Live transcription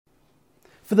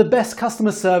For the best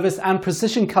customer service and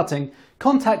precision cutting,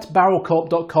 contact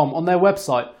barilcorp.com on their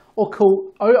website or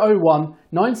call 001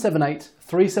 978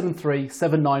 373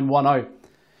 7910.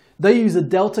 They use a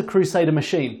Delta Crusader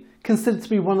machine, considered to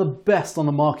be one of the best on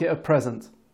the market at present.